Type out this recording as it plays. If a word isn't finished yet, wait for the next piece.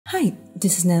Hi,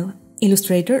 this is Nell,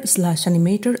 illustrator slash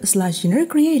animator slash genre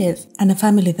creative and a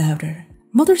family daughter.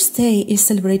 Mother's Day is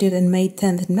celebrated on May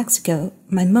 10th in Mexico.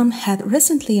 My mom had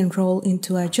recently enrolled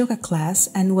into a yoga class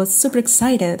and was super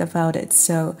excited about it,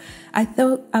 so I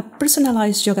thought a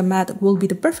personalized yoga mat would be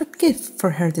the perfect gift for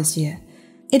her this year.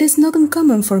 It is not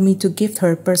uncommon for me to gift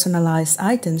her personalized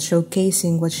items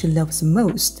showcasing what she loves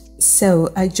most,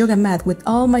 so a yoga mat with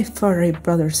all my furry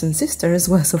brothers and sisters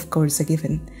was of course a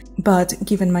given. But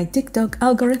given my TikTok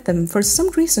algorithm for some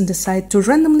reason decided to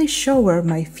randomly show her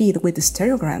my feed with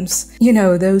stereograms, you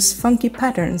know, those funky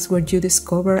patterns where you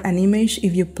discover an image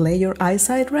if you play your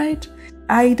eyesight right,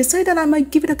 I decided I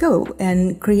might give it a go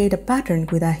and create a pattern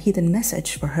with a hidden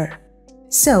message for her.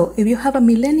 So, if you have a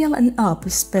millennial and up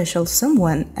special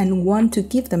someone and want to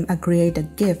give them a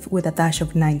creative gift with a dash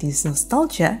of 90s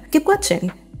nostalgia, keep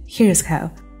watching. Here's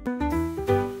how.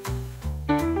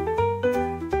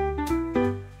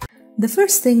 The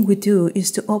first thing we do is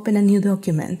to open a new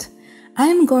document. I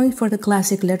am going for the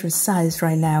classic letter size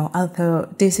right now,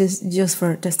 although this is just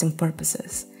for testing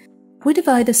purposes. We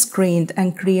divide the screen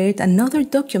and create another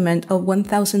document of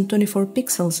 1024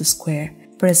 pixels square.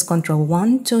 Press Ctrl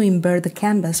 1 to invert the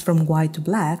canvas from white to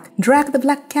black. Drag the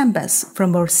black canvas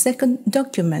from our second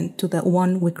document to the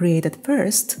one we created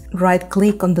first.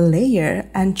 Right-click on the layer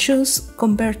and choose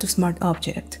Convert to Smart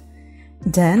Object.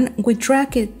 Then we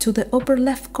drag it to the upper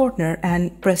left corner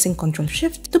and, pressing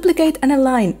Ctrl-Shift, duplicate and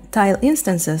align tile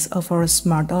instances of our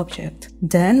smart object.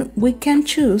 Then we can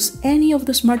choose any of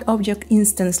the smart object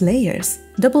instance layers.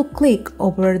 Double-click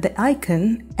over the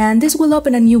icon and this will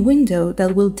open a new window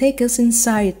that will take us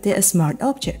inside the smart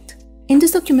object. In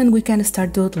this document we can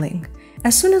start doodling.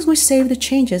 As soon as we save the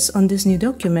changes on this new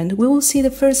document, we will see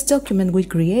the first document we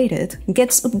created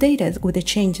gets updated with the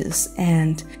changes,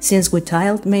 and since we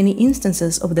tiled many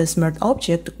instances of the smart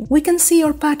object, we can see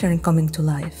our pattern coming to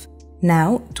life.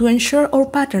 Now, to ensure our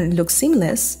pattern looks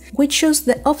seamless, we choose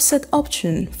the offset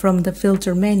option from the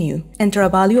filter menu, enter a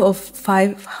value of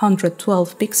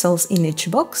 512 pixels in each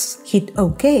box, hit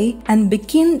OK, and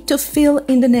begin to fill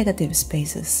in the negative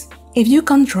spaces. If you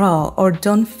can't draw or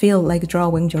don't feel like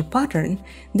drawing your pattern,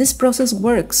 this process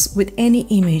works with any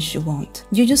image you want.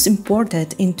 You just import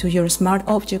it into your Smart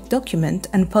Object document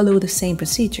and follow the same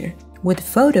procedure. With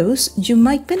photos, you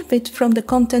might benefit from the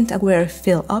content-aware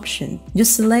fill option.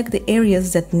 Just select the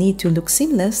areas that need to look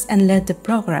seamless and let the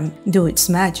program do its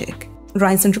magic.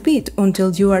 Rinse and repeat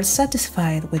until you are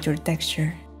satisfied with your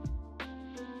texture.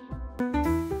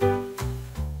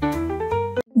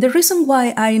 The reason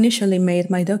why I initially made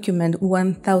my document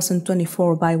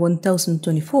 1024 by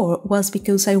 1024 was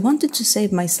because I wanted to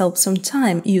save myself some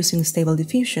time using Stable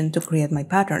Diffusion to create my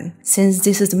pattern, since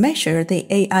this is the measure the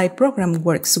AI program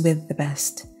works with the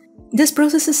best. This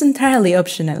process is entirely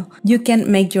optional. You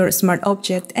can make your smart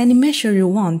object any measure you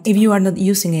want if you are not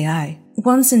using AI.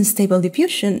 Once in Stable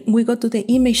Diffusion, we go to the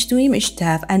Image to Image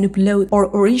tab and upload our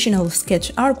original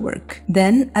sketch artwork.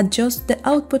 Then adjust the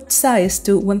output size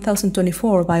to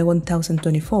 1024 by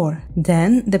 1024.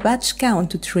 Then the batch count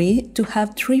to 3 to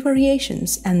have 3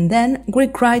 variations, and then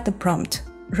rewrite the prompt.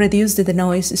 Reduce the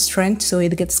denoise strength so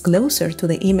it gets closer to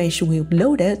the image we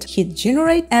uploaded, hit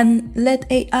Generate, and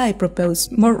let AI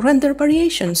propose more render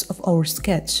variations of our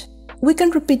sketch. We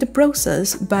can repeat the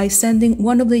process by sending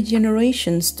one of the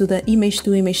generations to the Image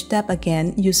to Image tab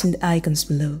again using the icons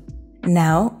below.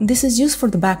 Now, this is used for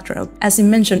the backdrop. As I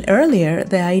mentioned earlier,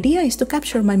 the idea is to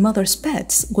capture my mother's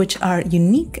pets, which are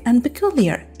unique and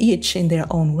peculiar, each in their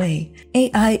own way.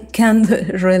 AI can't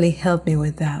really help me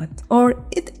with that. Or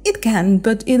it can,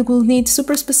 but it will need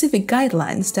super specific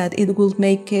guidelines that it will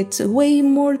make it way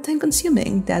more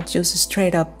time-consuming than just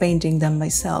straight up painting them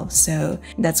myself, so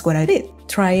that's what I did,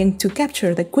 trying to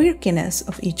capture the quirkiness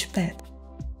of each pet.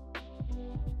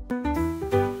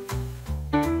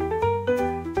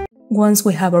 Once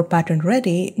we have our pattern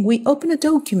ready, we open a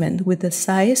document with the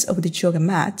size of the yoga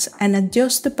mat and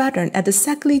adjust the pattern at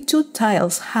exactly 2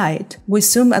 tiles height. We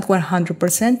zoom at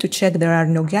 100% to check there are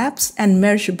no gaps and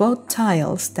merge both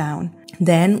tiles down.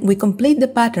 Then we complete the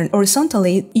pattern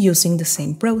horizontally using the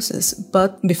same process,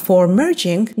 but before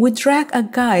merging, we drag a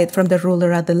guide from the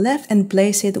ruler at the left and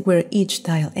place it where each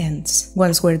tile ends.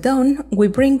 Once we're done, we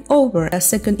bring over a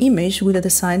second image with a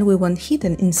design we want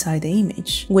hidden inside the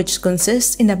image, which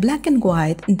consists in a black and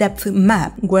white depth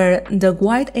map where the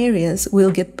white areas will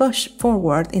get pushed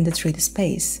forward in the 3D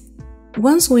space.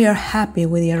 Once we are happy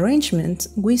with the arrangement,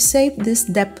 we save this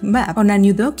depth map on a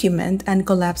new document and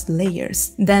collapse the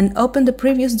layers. Then open the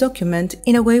previous document.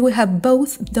 In a way, we have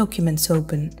both documents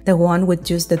open, the one with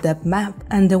just the depth map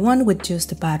and the one with just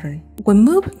the pattern. We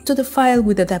move to the file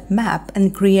with the depth map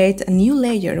and create a new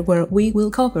layer where we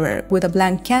will cover with a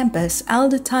blank canvas all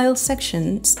the tile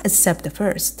sections except the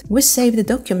first. We save the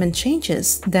document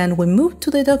changes, then we move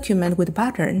to the document with the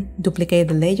pattern, duplicate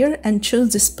the layer and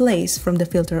choose Displace from the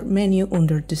filter menu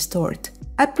under Distort.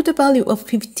 I put a value of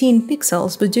 15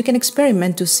 pixels, but you can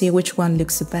experiment to see which one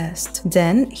looks the best.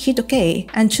 Then hit OK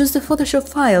and choose the Photoshop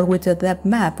file with the depth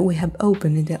map we have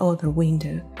opened in the other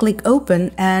window. Click Open,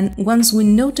 and once we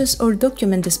notice our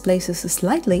document displaces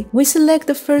slightly, we select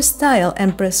the first tile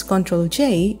and press Ctrl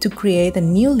J to create a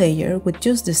new layer with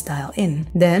just this tile in.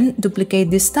 Then duplicate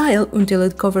this tile until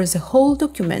it covers the whole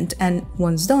document, and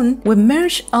once done, we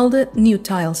merge all the new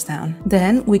tiles down.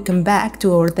 Then we come back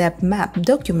to our depth map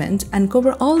document and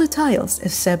cover all the tiles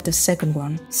except the second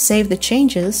one. Save the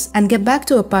changes and get back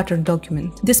to a pattern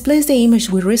document. Displace the image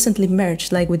we recently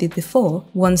merged like we did before.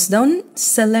 Once done,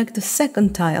 select the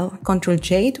second tile, Ctrl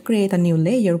J to create a new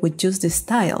layer with just this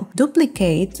tile.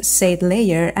 Duplicate said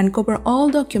layer and cover all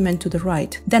document to the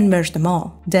right, then merge them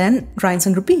all. Then rinse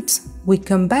and repeat. We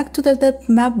come back to the depth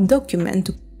map document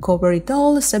to cover it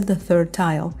all except the third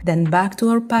tile, then back to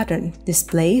our pattern,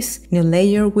 displace, new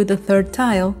layer with the third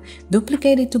tile,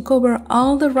 duplicate it to cover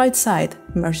all the right side,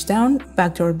 merge down,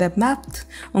 back to our depth map,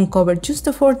 uncover just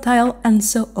the fourth tile, and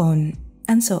so on,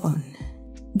 and so on.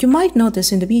 You might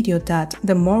notice in the video that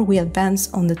the more we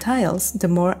advance on the tiles, the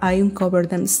more I uncover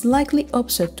them slightly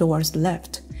offset towards the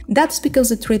left. That's because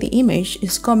the 3D image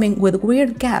is coming with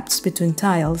weird gaps between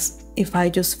tiles if I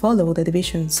just follow the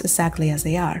divisions exactly as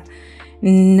they are.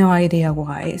 No idea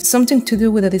why. Something to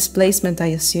do with the displacement,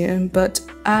 I assume, but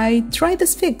I tried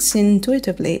this fix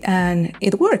intuitively and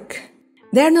it worked.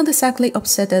 They are not exactly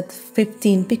offset at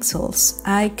 15 pixels.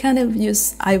 I kind of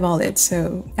just eyeball it,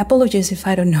 so apologies if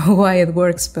I don't know why it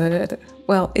works, but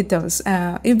well, it does.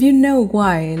 If you know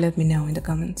why, let me know in the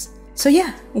comments. So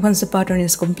yeah, once the pattern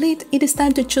is complete, it is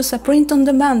time to choose a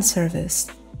print-on-demand service.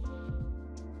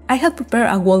 I had prepared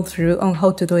a walkthrough on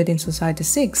how to do it in Society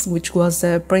 6, which was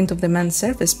the print-on-demand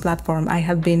service platform I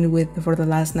have been with for the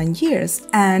last 9 years,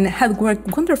 and had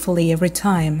worked wonderfully every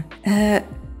time.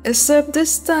 Except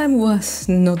this time was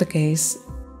not the case.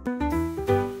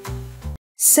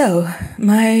 So,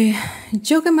 my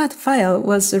yoga mat file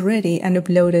was ready and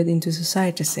uploaded into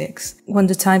Society 6. When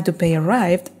the time to pay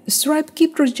arrived, Stripe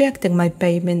kept rejecting my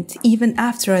payment even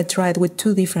after I tried with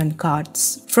 2 different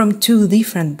cards from 2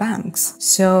 different banks.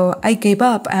 So I gave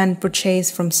up and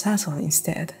purchased from Sassel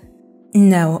instead.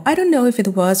 No, I don't know if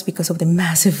it was because of the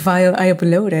massive file I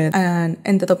uploaded and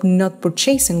ended up not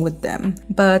purchasing with them,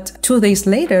 but 2 days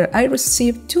later I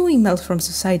received 2 emails from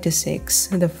Society 6,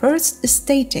 the first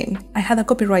stating I had a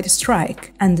copyright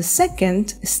strike, and the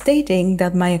second stating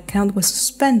that my account was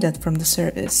suspended from the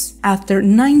service. After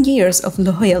 9 years of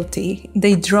loyalty,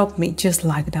 they dropped me just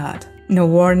like that. No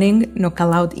warning, no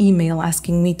call-out email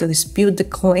asking me to dispute the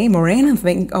claim or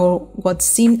anything, or what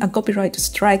seemed a copyright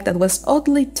strike that was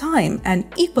oddly timed and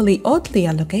equally oddly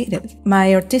allocated.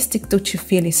 My artistic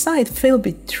touchy-feely side felt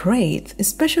betrayed,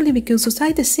 especially because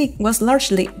Society 6 was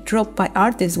largely dropped by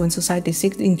artists when Society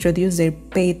 6 introduced their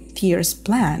paid tiers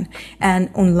plan, and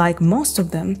unlike most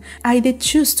of them, I did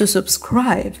choose to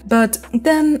subscribe. But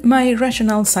then my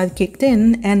rational side kicked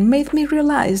in and made me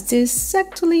realize this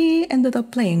actually ended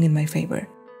up playing in my favor.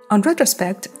 On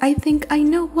retrospect, I think I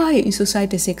know why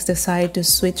Society 6 decided to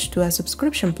switch to a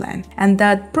subscription plan, and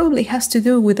that probably has to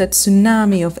do with that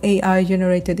tsunami of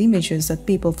AI-generated images that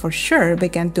people for sure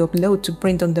began to upload to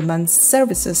print-on-demand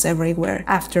services everywhere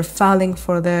after falling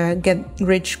for the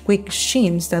get-rich-quick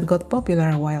schemes that got popular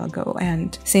a while ago,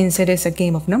 and since it is a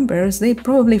game of numbers, they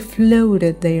probably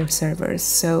flooded their servers,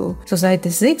 so Society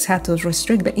 6 had to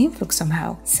restrict the influx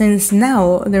somehow. Since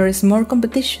now there is more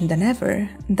competition than ever,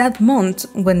 that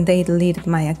month when they deleted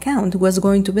my account was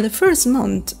going to be the first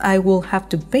month I will have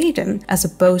to pay them as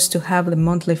opposed to have the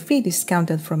monthly fee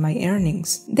discounted from my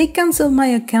earnings. They cancelled my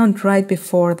account right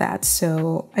before that,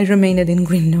 so I remained in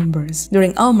green numbers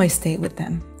during all my stay with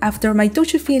them. After my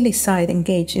touchy-feely side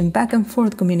engaged in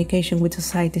back-and-forth communication with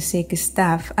Society 6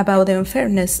 staff about the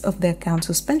unfairness of the account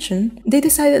suspension, they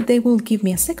decided they would give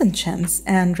me a second chance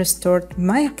and restored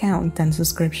my account and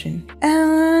subscription.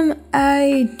 And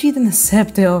I didn't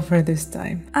accept the offer this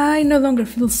time. I no longer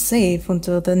feel safe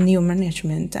until the new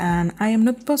management, and I am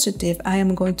not positive I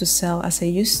am going to sell as I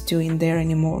used to in there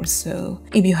anymore, so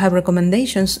if you have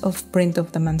recommendations of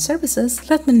print-on-demand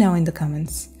services, let me know in the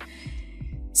comments.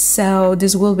 So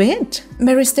this will be it.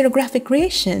 Merry stereographic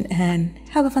creation and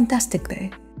have a fantastic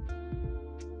day.